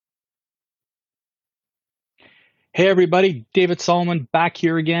Hey everybody, David Solomon back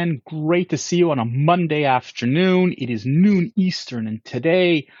here again. Great to see you on a Monday afternoon. It is noon Eastern, and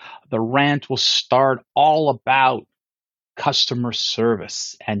today the rant will start all about customer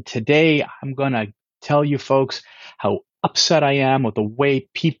service. And today I'm going to tell you folks how upset I am with the way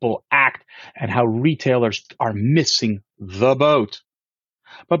people act and how retailers are missing the boat.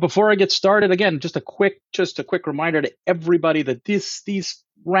 But before I get started, again, just a quick reminder to everybody that these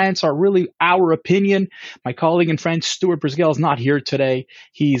rants are really our opinion. My colleague and friend Stuart Brisgell is not here today.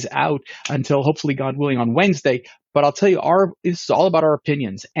 He's out until hopefully God willing on Wednesday. But I'll tell you, this is all about our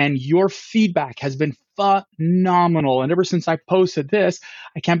opinions, and your feedback has been phenomenal. And ever since I posted this,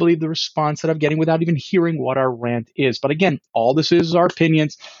 I can't believe the response that I'm getting without even hearing what our rant is. But again, all this is our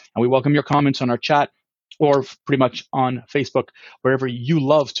opinions, and we welcome your comments on our chat or pretty much on Facebook, wherever you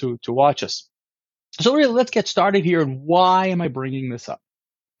love to watch us. So really, let's get started here. And why am I bringing this up?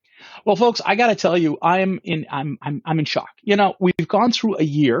 Well, folks, I got to tell you, I'm in shock. You know, we've gone through a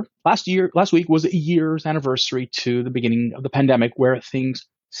year. Last week was a year's anniversary to the beginning of the pandemic, where things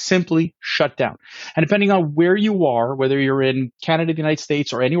simply shut down. And depending on where you are, whether you're in Canada, the United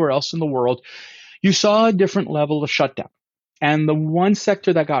States, or anywhere else in the world, you saw a different level of shutdown. And the one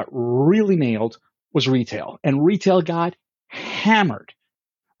sector that got really nailed was retail, and retail got hammered.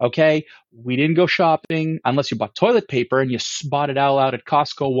 Okay, we didn't go shopping unless you bought toilet paper and you bought it all out at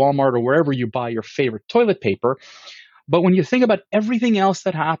Costco, Walmart, or wherever you buy your favorite toilet paper. But when you think about everything else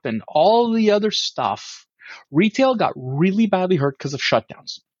that happened, all the other stuff, retail got really badly hurt because of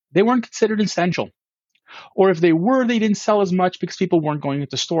shutdowns. They weren't considered essential. Or if they were, they didn't sell as much because people weren't going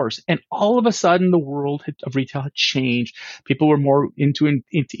into stores. And all of a sudden, the world of retail had changed. People were more into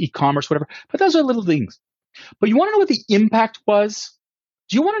e-commerce, whatever. But those are little things. But you want to know what the impact was?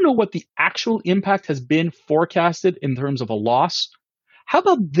 Do you want to know what the actual impact has been forecasted in terms of a loss? How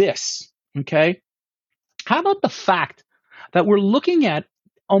about this? Okay. How about the fact that we're looking at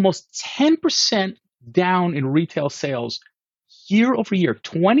almost 10% down in retail sales year over year,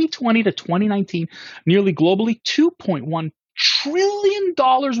 2020 to 2019, nearly globally, $2.1 trillion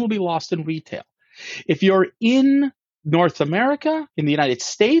will be lost in retail. If you're in North America, in the United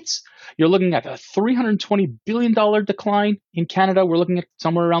States, you're looking at a $320 billion decline. In Canada, we're looking at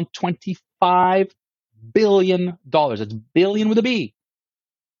somewhere around $25 billion. That's billion with a B.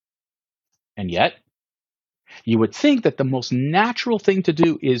 And yet, you would think that the most natural thing to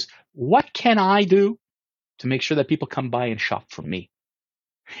do is, what can I do to make sure that people come by and shop from me?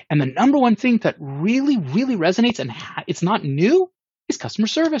 And the number one thing that really, really resonates, and it's not new, is customer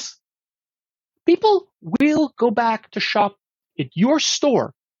service. People will go back to shop at your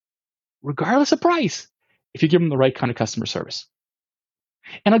store, regardless of price, if you give them the right kind of customer service.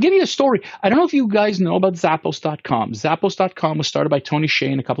 And I'll give you a story. I don't know if you guys know about Zappos.com. Zappos.com was started by Tony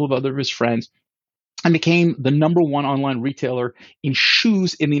Hsieh and a couple of other of his friends, and became the number one online retailer in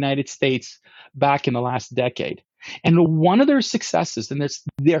shoes in the United States back in the last decade. And one of their successes, and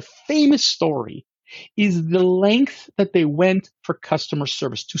their famous story, is the length that they went for customer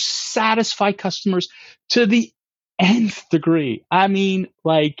service to satisfy customers to the nth degree. I mean,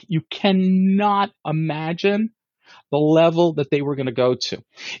 like, you cannot imagine the level that they were going to go to.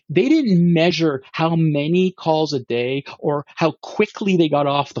 They didn't measure how many calls a day or how quickly they got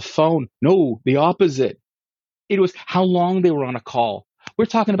off the phone. No, the opposite. It was how long they were on a call. We're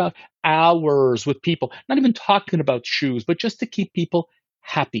talking about hours with people, not even talking about shoes, but just to keep people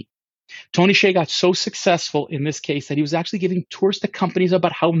happy. Tony Hsieh got so successful in this case that he was actually giving tours to companies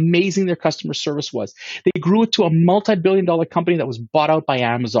about how amazing their customer service was. They grew it to a multi-billion-dollar company that was bought out by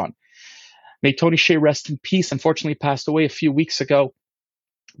Amazon. May Tony Hsieh rest in peace. Unfortunately, passed away a few weeks ago.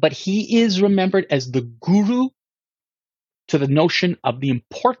 But he is remembered as the guru to the notion of the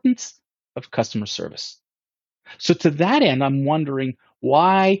importance of customer service. So to that end, I'm wondering,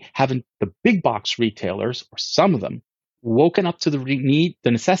 why haven't the big box retailers, or some of them, woken up to the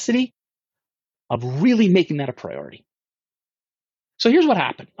necessity of really making that a priority? So here's what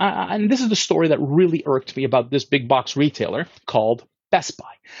happened. And this is the story that really irked me about this big box retailer called Best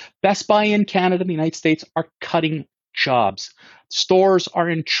Buy. Best Buy in Canada and the United States are cutting jobs. Stores are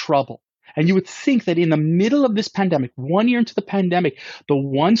in trouble. And you would think that in the middle of this pandemic, 1 year into the pandemic, the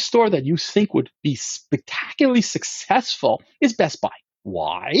one store that you think would be spectacularly successful is Best Buy.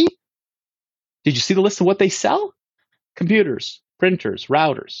 Why? Did you see the list of what they sell? Computers, printers,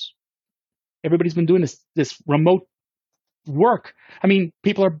 routers. Everybody's been doing this remote work. I mean,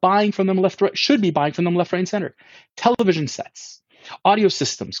 people are buying from them left, right, should be buying from them left, right, and center. Television sets, audio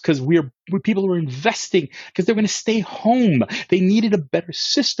systems, because people are investing because they're going to stay home. They needed a better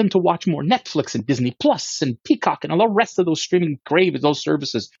system to watch more Netflix and Disney Plus and Peacock and all the rest of those streaming those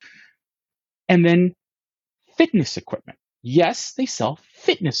services. And then fitness equipment. Yes, they sell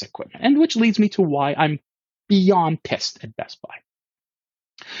fitness equipment, and which leads me to why I'm beyond pissed at Best Buy.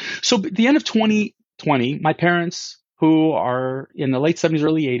 So at the end of 2020, my parents, who are in the late 70s,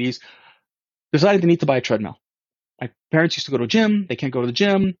 early 80s, decided they need to buy a treadmill. My parents used to go to a gym. They can't go to the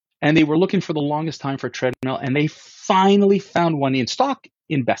gym. And they were looking for the longest time for a treadmill. And they finally found one in stock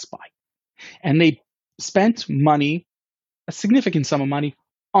in Best Buy. And they spent money, a significant sum of money,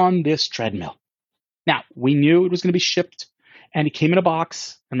 on this treadmill. Now, we knew it was going to be shipped. And it came in a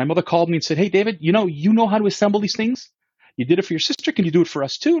box. And my mother called me and said, "Hey, David, you know how to assemble these things? You did it for your sister. Can you do it for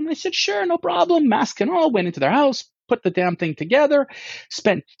us too?" And I said, "Sure, no problem." Mask and all, went into their house, put the damn thing together,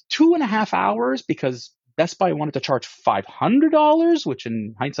 spent 2.5 hours because Best Buy wanted to charge $500, which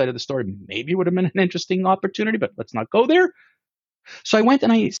in hindsight of the story, maybe would have been an interesting opportunity, but let's not go there. So I went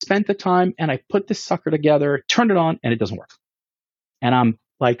and I spent the time and I put this sucker together, turned it on, and it doesn't work. And I'm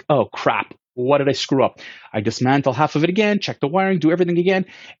like, oh crap, what did I screw up? I dismantle half of it again, check the wiring, do everything again,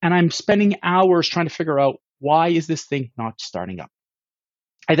 and I'm spending hours trying to figure out, why is this thing not starting up?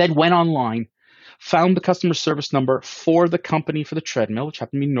 I then went online, found the customer service number for the company for the treadmill, which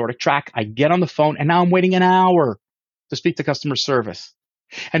happened to be Nordic Track. I get on the phone, and now I'm waiting an hour to speak to customer service.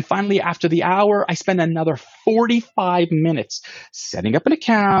 And finally, after the hour, I spend another 45 minutes setting up an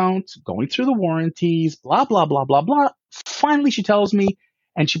account, going through the warranties, blah, blah, blah, blah, blah. Finally, she tells me,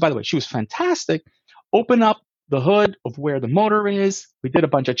 and by the way, she was fantastic, open up the hood of where the motor is. We did a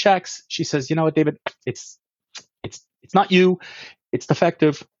bunch of checks. She says, "You know what, David, it's not you. It's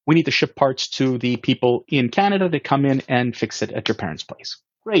defective. We need to ship parts to the people in Canada to come in and fix it at your parents' place."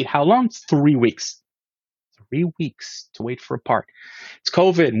 Great. How long? 3 weeks. 3 weeks to wait for a part. It's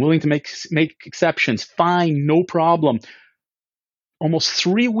COVID. Willing to make exceptions. Fine. No problem. Almost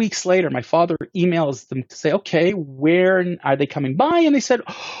 3 weeks later, my father emails them to say, "Okay, where are they coming by?" And they said,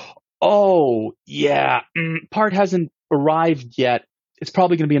 "Oh, yeah, part hasn't arrived yet. It's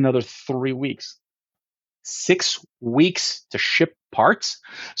probably going to be another 3 weeks." 6 weeks to ship parts.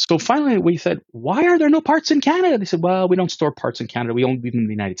 So finally we said, "Why are there no parts in Canada?" They said, "Well, we don't store parts in Canada. We only leave them in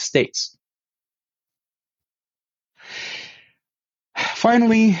the United States."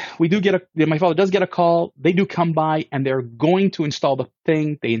 Finally, my father does get a call. They do come by and they're going to install the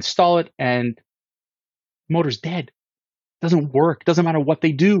thing. They install it and the motor's dead. Doesn't work. Doesn't matter what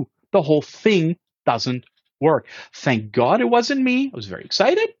they do. The whole thing doesn't work. Thank God it wasn't me. I was very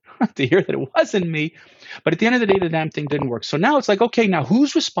excited to hear that it wasn't me. But at the end of the day, the damn thing didn't work. So now it's like, okay, now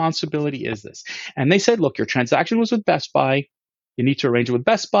whose responsibility is this? And they said, "Look, your transaction was with Best Buy. You need to arrange it with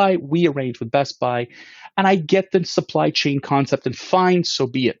Best Buy." We arranged with Best Buy. And I get the supply chain concept, and fine, so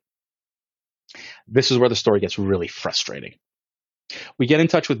be it. This is where the story gets really frustrating. We get in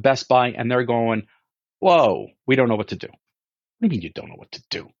touch with Best Buy, and they're going, "Whoa, we don't know what to do." What do you mean you don't know what to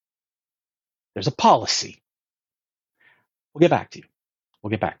do? There's a policy. We'll get back to you.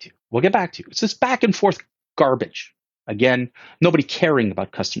 We'll get back to you. We'll get back to you. It's this back and forth garbage. Again, nobody caring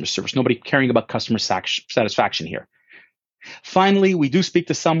about customer service, nobody caring about customer satisfaction here. Finally, we do speak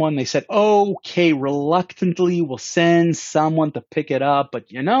to someone. They said, "Okay, reluctantly, we'll send someone to pick it up, but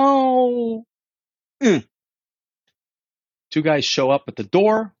Two guys show up at the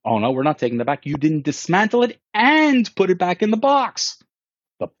door. "Oh, no, we're not taking that back. You didn't dismantle it and put it back in the box."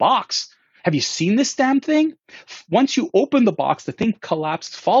 The box? Have you seen this damn thing? Once you open the box, the thing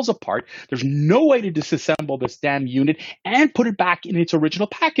collapses, falls apart. There's no way to disassemble this damn unit and put it back in its original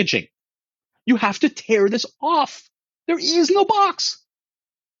packaging. You have to tear this off. There is no box.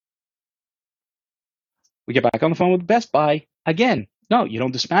 We get back on the phone with Best Buy. Again, "No, you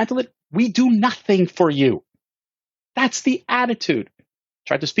don't dismantle it. We do nothing for you." That's the attitude.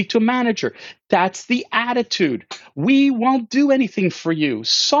 Tried to speak to a manager. That's the attitude. "We won't do anything for you.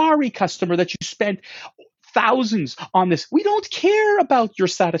 Sorry, customer, that you spent thousands on this. We don't care about your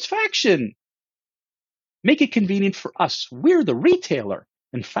satisfaction. Make it convenient for us. We're the retailer.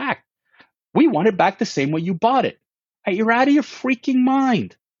 In fact, we want it back the same way you bought it." You're out of your freaking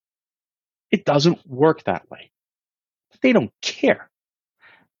mind. It doesn't work that way. But they don't care.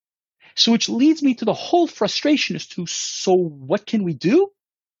 So which leads me to the whole frustration as to, so what can we do?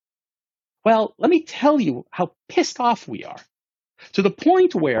 Well, let me tell you how pissed off we are, to the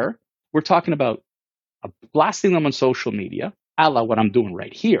point where we're talking about blasting them on social media, a la what I'm doing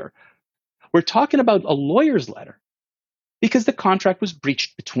right here. We're talking about a lawyer's letter because the contract was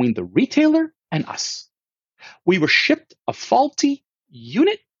breached between the retailer and us. We were shipped a faulty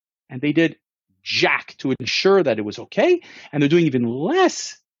unit, and they did jack to ensure that it was okay, and they're doing even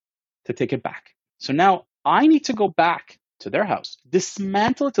less to take it back. So now I need to go back to their house,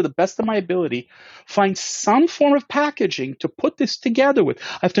 dismantle it to the best of my ability, find some form of packaging to put this together with.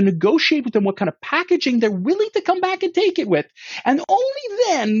 I have to negotiate with them what kind of packaging they're willing to come back and take it with. And only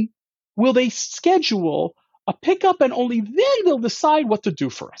then will they schedule a pickup, and only then they'll decide what to do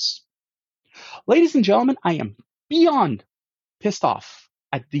for us. Ladies and gentlemen, I am beyond pissed off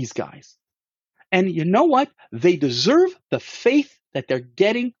at these guys. And you know what? They deserve the faith that they're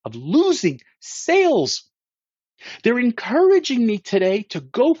getting of losing sales. They're encouraging me today to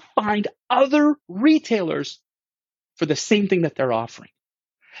go find other retailers for the same thing that they're offering.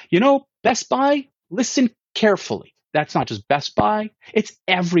 You know, Best Buy, listen carefully. That's not just Best Buy, it's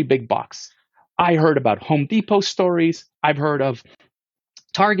every big box. I heard about Home Depot stories. I've heard of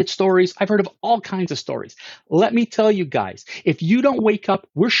Target stories. I've heard of all kinds of stories. Let me tell you guys, if you don't wake up,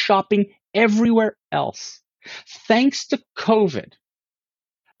 we're shopping everywhere else. Thanks to COVID,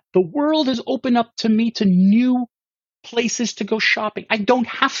 the world has opened up to me to new places to go shopping. I don't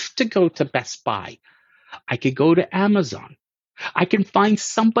have to go to Best Buy. I could go to Amazon. I can find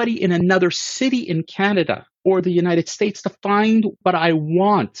somebody in another city in Canada or the United States to find what I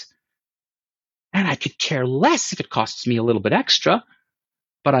want. And I could care less if it costs me a little bit extra,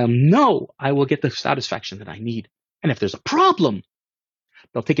 but I know I will get the satisfaction that I need. And if there's a problem,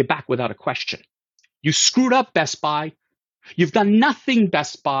 they'll take it back without a question. You screwed up, Best Buy. You've done nothing,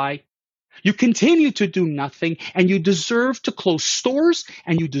 Best Buy. You continue to do nothing, and you deserve to close stores,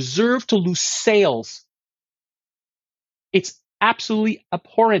 and you deserve to lose sales. It's absolutely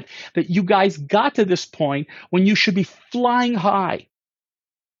abhorrent that you guys got to this point when you should be flying high.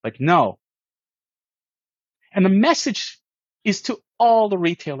 But no. And the message is to all the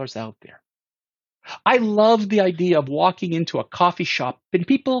retailers out there. I love the idea of walking into a coffee shop and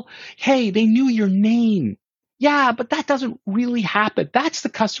people, hey, they knew your name. Yeah, but that doesn't really happen. That's the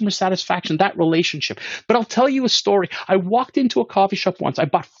customer satisfaction, that relationship. But I'll tell you a story. I walked into a coffee shop once. I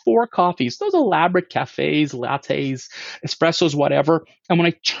bought 4 coffees, those elaborate cafes, lattes, espressos, whatever. And when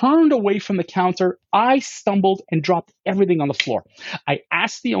I turned away from the counter, I stumbled and dropped everything on the floor. I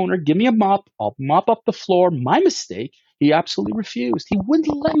asked the owner, give me a mop. I'll mop up the floor. My mistake. He absolutely refused. He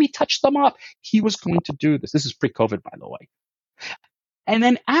wouldn't let me touch them up. He was going to do this. This is pre-COVID, by the way. And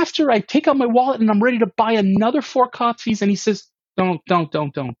then after I take out my wallet and I'm ready to buy another 4 coffees, and he says, don't.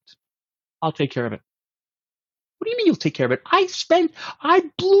 I'll take care of it. What do you mean you'll take care of it? it's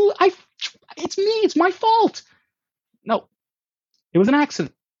me, it's my fault. No, it was an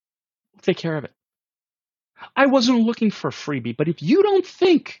accident. I'll take care of it. I wasn't looking for a freebie, but if you don't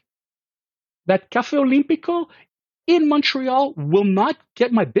think that Café Olympico in Montreal will not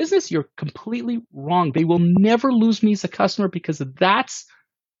get my business, you're completely wrong. They will never lose me as a customer because that's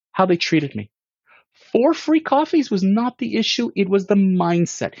how they treated me. 4 free coffees was not the issue. It was the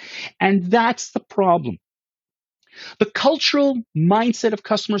mindset. And that's the problem. The cultural mindset of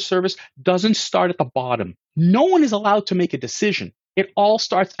customer service doesn't start at the bottom. No one is allowed to make a decision. It all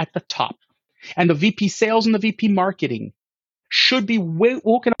starts at the top. And the VP sales and the VP marketing should be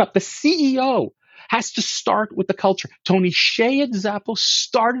woken up. The CEO has to start with the culture. Tony Hsieh at Zappos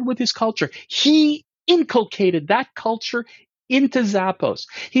started with his culture. He inculcated that culture into Zappos.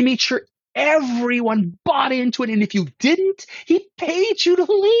 He made sure everyone bought into it. And if you didn't, he paid you to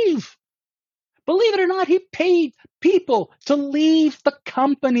leave. Believe it or not, he paid people to leave the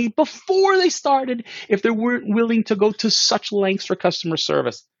company before they started if they weren't willing to go to such lengths for customer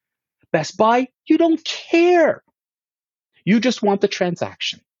service. Best Buy, you don't care. You just want the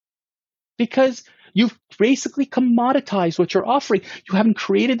transaction. Because you've basically commoditized what you're offering. You haven't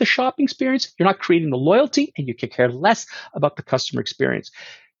created the shopping experience. You're not creating the loyalty, and you can care less about the customer experience.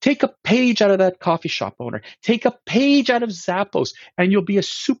 Take a page out of that coffee shop owner. Take a page out of Zappos, and you'll be a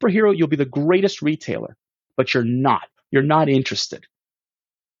superhero. You'll be the greatest retailer. But you're not. You're not interested.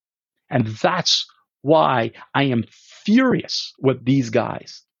 And that's why I am furious with these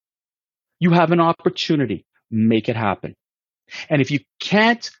guys. You have an opportunity. Make it happen. And if you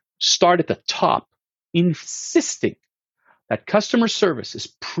can't start at the top, insisting that customer service is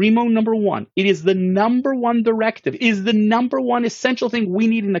primo number 1, it is the number 1 directive, is the number 1 essential thing we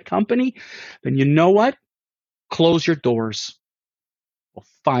need in the company, then you know what? Close your doors. We'll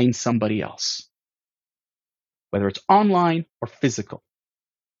find somebody else, whether it's online or physical.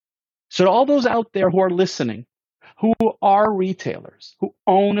 So to all those out there who are listening, who are retailers, who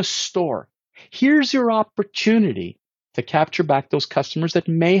own a store, here's your opportunity to capture back those customers that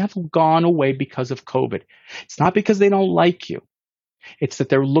may have gone away because of COVID. It's not because they don't like you. It's that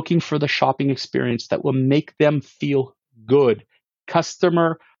they're looking for the shopping experience that will make them feel good.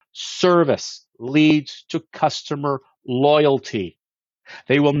 Customer service leads to customer loyalty.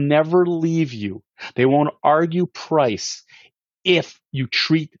 They will never leave you. They won't argue price if you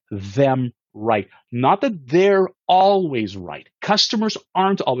treat them right. Not that they're always right. Customers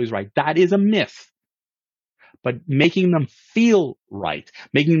aren't always right. That is a myth. But making them feel right,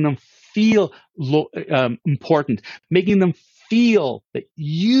 making them feel important, making them feel that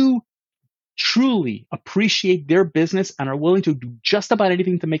you truly appreciate their business and are willing to do just about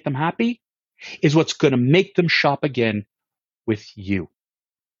anything to make them happy is what's going to make them shop again with you.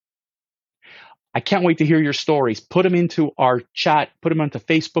 I can't wait to hear your stories. Put them into our chat, put them onto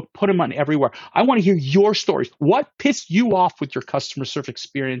Facebook, put them on everywhere. I want to hear your stories. What pissed you off with your customer service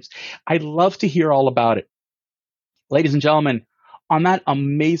experience? I'd love to hear all about it. Ladies and gentlemen, on that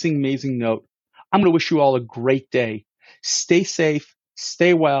amazing, amazing note, I'm going to wish you all a great day. Stay safe,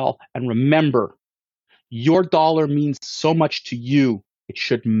 stay well, and remember, your dollar means so much to you. It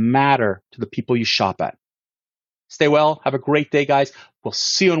should matter to the people you shop at. Stay well. Have a great day, guys. We'll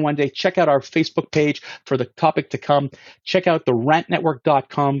see you on one day. Check out our Facebook page for the topic to come. Check out the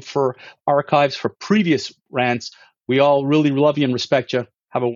rantnetwork.com for archives for previous rants. We all really love you and respect you.